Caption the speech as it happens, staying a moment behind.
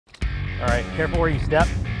All right, careful where you step.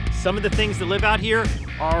 Some of the things that live out here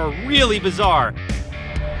are really bizarre.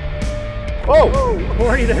 Oh,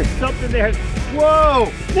 Corey, there's something there.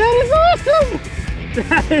 Whoa, that is awesome.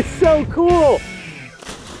 That is so cool.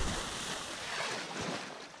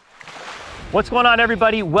 What's going on,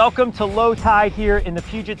 everybody? Welcome to Low Tide here in the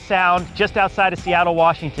Puget Sound, just outside of Seattle,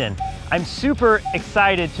 Washington. I'm super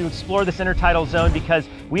excited to explore this intertidal zone because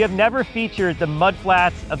we have never featured the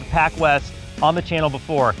mudflats of the Pac West on the channel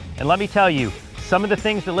before. And let me tell you, some of the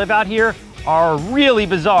things that live out here are really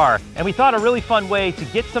bizarre. And we thought a really fun way to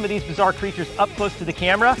get some of these bizarre creatures up close to the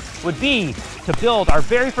camera would be to build our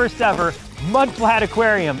very first ever mudflat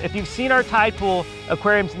aquarium. If you've seen our tide pool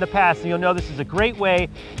aquariums in the past, you'll know this is a great way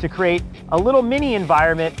to create a little mini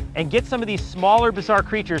environment and get some of these smaller bizarre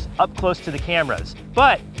creatures up close to the cameras.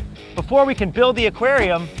 But before we can build the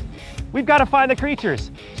aquarium, we've got to find the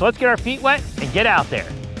creatures. So let's get our feet wet and get out there.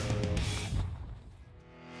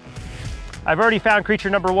 I've already found creature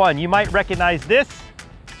number one. You might recognize this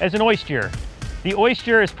as an oyster. The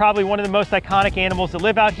oyster is probably one of the most iconic animals that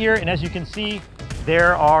live out here, and as you can see,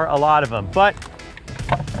 there are a lot of them. But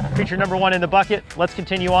creature number one in the bucket. Let's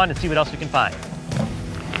continue on and see what else we can find.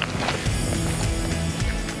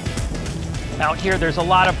 Out here, there's a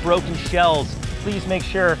lot of broken shells. Please make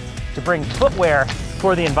sure to bring footwear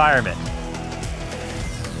for the environment.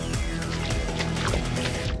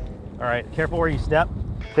 All right, careful where you step.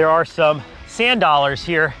 There are some sand dollars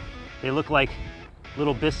here. They look like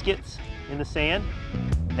little biscuits in the sand.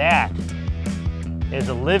 That is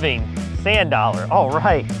a living sand dollar. All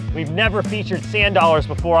right, we've never featured sand dollars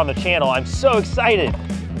before on the channel. I'm so excited.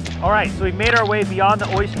 All right, so we've made our way beyond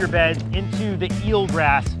the oyster beds into the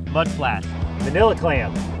eelgrass mudflats. Vanilla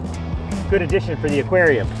clam, good addition for the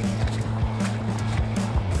aquarium.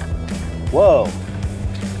 Whoa,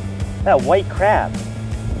 that white crab,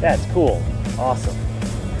 that's cool, awesome.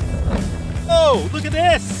 Oh, look at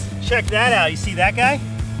this. Check that out. You see that guy?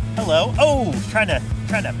 Hello. Oh, trying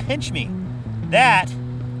to pinch me. That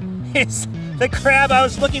is the crab I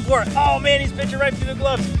was looking for. Oh man, he's pinching right through the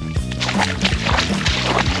gloves.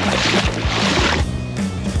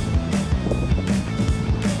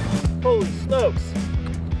 Holy smokes.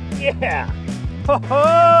 Yeah. Ho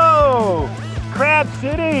ho! Crab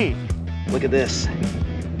City. Look at this.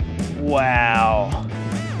 Wow.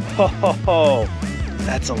 Ho ho ho.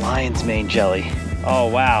 That's a lion's mane jelly. Oh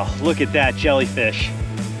wow, look at that jellyfish.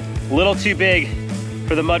 A little too big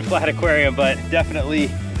for the mudflat aquarium, but definitely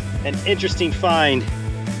an interesting find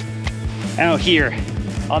out here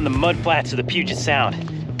on the mudflats of the Puget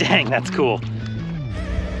Sound. Dang, that's cool.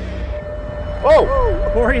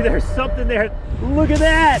 Oh, Corey, there's something there. Look at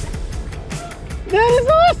that. That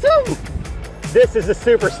is awesome. This is a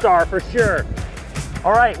superstar for sure.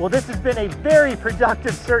 All right, well, this has been a very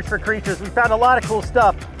productive search for creatures. We found a lot of cool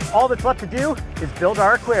stuff. All that's left to do is build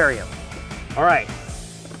our aquarium. All right,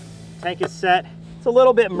 tank is set. It's a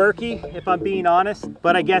little bit murky, if I'm being honest,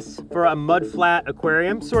 but I guess for a mudflat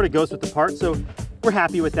aquarium, sort of goes with the part, so we're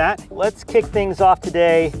happy with that. Let's kick things off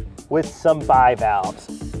today with some bivalves.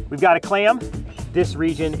 We've got a clam. This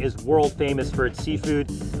region is world famous for its seafood.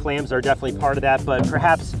 Clams are definitely part of that, but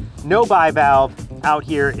perhaps no bivalve out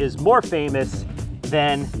here is more famous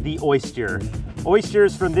than the oyster.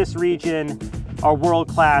 Oysters from this region are world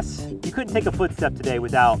class. You couldn't take a footstep today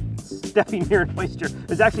without stepping near an oyster.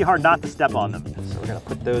 It's actually hard not to step on them. So we're gonna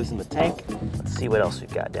put those in the tank. Let's see what else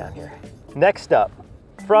we've got down here. Next up,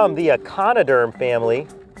 from the Echinoderm family,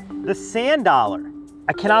 the sand dollar.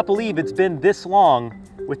 I cannot believe it's been this long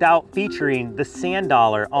without featuring the sand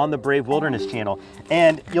dollar on the Brave Wilderness channel.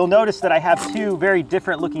 And you'll notice that I have two very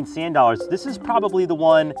different looking sand dollars. This is probably the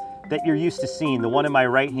one that you're used to seeing, the one in my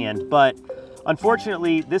right hand, but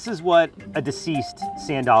unfortunately, this is what a deceased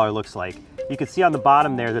sand dollar looks like. You can see on the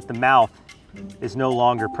bottom there that the mouth is no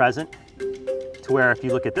longer present, to where if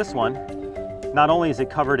you look at this one, not only is it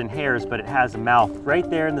covered in hairs, but it has a mouth right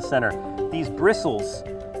there in the center. These bristles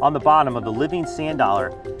on the bottom of the living sand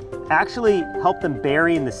dollar actually help them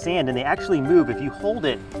bury in the sand, and they actually move. If you hold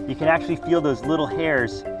it, you can actually feel those little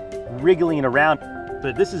hairs wriggling around.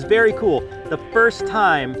 But this is very cool. The first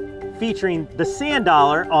time featuring the sand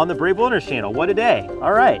dollar on the Brave Wilderness channel. What a day.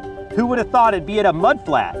 All right, who would have thought it'd be at a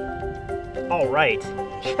mudflat? All right,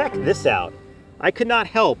 check this out. I could not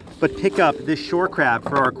help but pick up this shore crab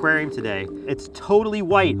for our aquarium today. It's totally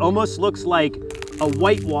white, almost looks like a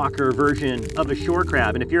White Walker version of a shore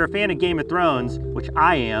crab. And if you're a fan of Game of Thrones, which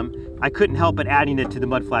I am, I couldn't help but adding it to the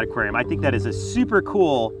mudflat aquarium. I think that is a super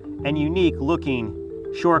cool and unique looking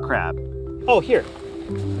shore crab. Oh, here,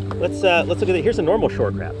 let's look at it. Here's a normal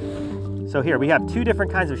shore crab. So here we have two different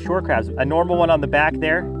kinds of shore crabs. A normal one on the back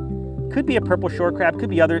there, Could be a purple shore crab, could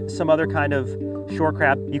be some other kind of shore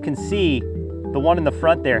crab. You can see the one in the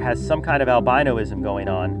front there has some kind of albinoism going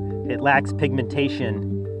on. It lacks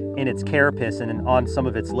pigmentation in its carapace and on some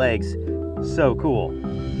of its legs. So cool.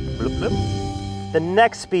 Bloop, bloop. The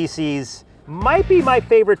next species might be my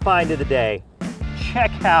favorite find of the day.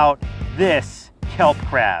 Check out this kelp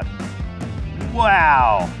crab.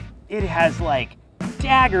 Wow, it has like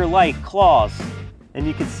dagger-like claws. And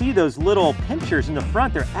you can see those little pinchers in the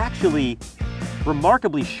front. They're actually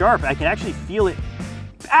remarkably sharp. I can actually feel it,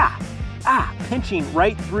 pinching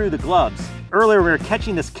right through the gloves. Earlier we were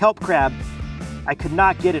catching this kelp crab. I could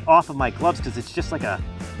not get it off of my gloves because it's just like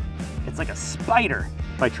it's like a spider.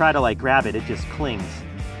 If I try to like grab it, it just clings.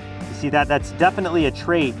 You see that? That's definitely a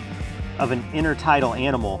trait of an intertidal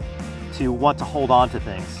animal, to want to hold on to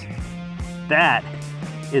things. That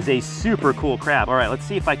is a super cool crab. All right, let's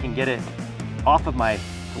see if I can get it off of my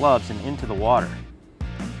gloves and into the water.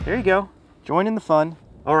 There you go, join in the fun.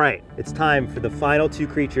 All right, it's time for the final two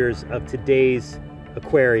creatures of today's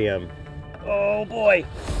aquarium. Oh boy,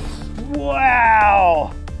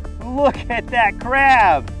 wow, look at that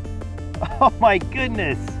crab. Oh my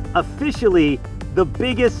goodness. Officially the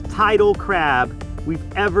biggest tidal crab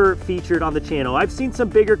we've ever featured on the channel. I've seen some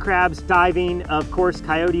bigger crabs diving. Of course,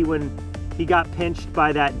 Coyote, when he got pinched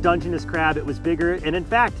by that Dungeness crab, it was bigger. And in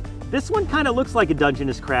fact, this one kind of looks like a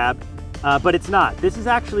Dungeness crab, but it's not. This is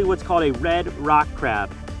actually what's called a red rock crab,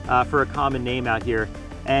 for a common name out here.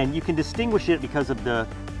 And you can distinguish it because of the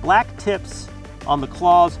black tips on the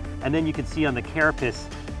claws, and then you can see on the carapace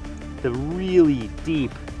the really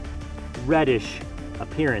deep reddish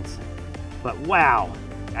appearance. But wow,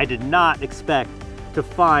 I did not expect to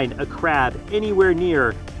find a crab anywhere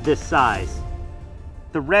near this size.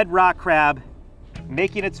 The red rock crab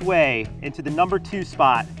making its way into the #2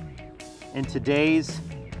 spot in today's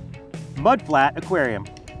Mudflat Aquarium.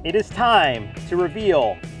 It is time to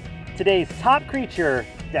reveal today's top creature.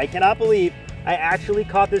 I cannot believe I actually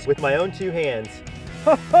caught this with my own 2 hands.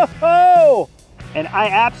 Ho, ho, ho! And I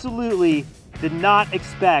absolutely did not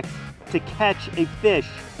expect to catch a fish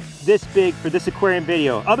this big for this aquarium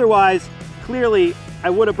video. Otherwise, clearly, I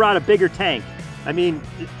would have brought a bigger tank. I mean,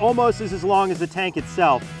 it almost is as long as the tank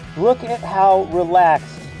itself. Look at how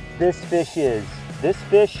relaxed this fish is. This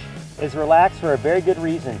fish is relaxed for a very good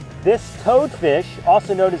reason. This toadfish,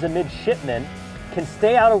 also known as a midshipman, can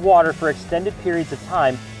stay out of water for extended periods of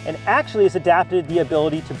time and actually has adapted the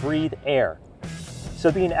ability to breathe air.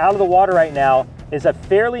 So being out of the water right now is a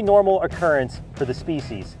fairly normal occurrence for the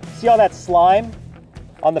species. See all that slime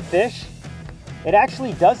on the fish? It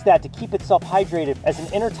actually does that to keep itself hydrated. As an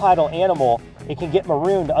intertidal animal, it can get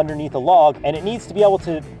marooned underneath a log, and it needs to be able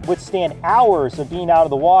to withstand hours of being out of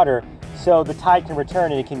the water so the tide can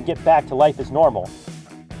return and it can get back to life as normal.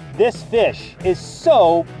 This fish is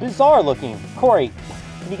so bizarre looking. Corey,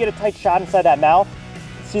 can you get a tight shot inside that mouth?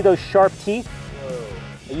 See those sharp teeth?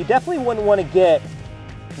 Whoa. You definitely wouldn't want to get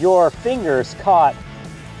your fingers caught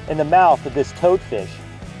in the mouth of this toadfish.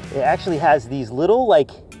 It actually has these little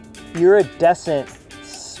like iridescent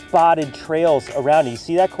spotted trails around it. You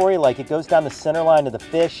see that, Corey? Like it goes down the center line of the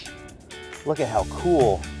fish. Look at how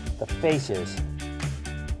cool the face is.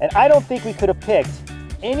 And I don't think we could have picked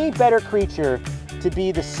any better creature to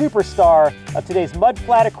be the superstar of today's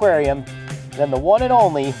Mudflat Aquarium than the one and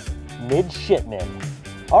only midshipman.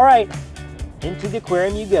 All right, into the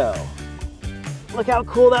aquarium you go. Look how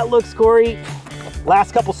cool that looks, Corey.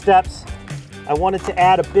 Last couple steps. I wanted to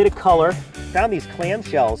add a bit of color. Found these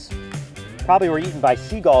clamshells. Probably were eaten by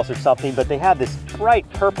seagulls or something, but they have this bright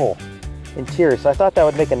purple interior, so I thought that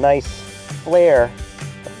would make a nice flare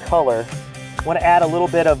of color. I want to add a little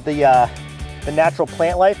bit of the natural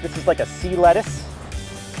plant life. This is like a sea lettuce,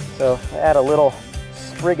 so add a little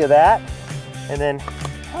sprig of that. And then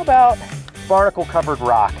how about barnacle covered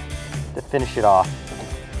rock to finish it off?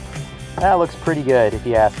 That looks pretty good if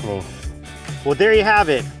you ask me. Well, there you have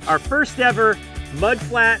it, our first ever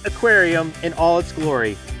Mudflat Aquarium in all its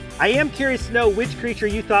glory. I am curious to know which creature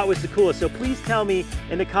you thought was the coolest, so please tell me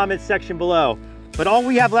in the comments section below. But all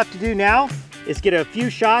we have left to do now is get a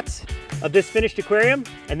few shots of this finished aquarium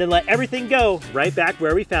and then let everything go right back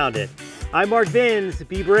where we found it. I'm Mark Vins,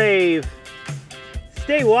 be brave,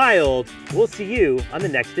 stay wild. We'll see you on the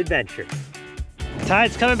next adventure.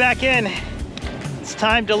 Tide's coming back in. It's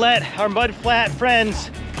time to let our Mudflat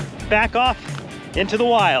friends back off into the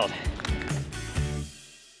wild.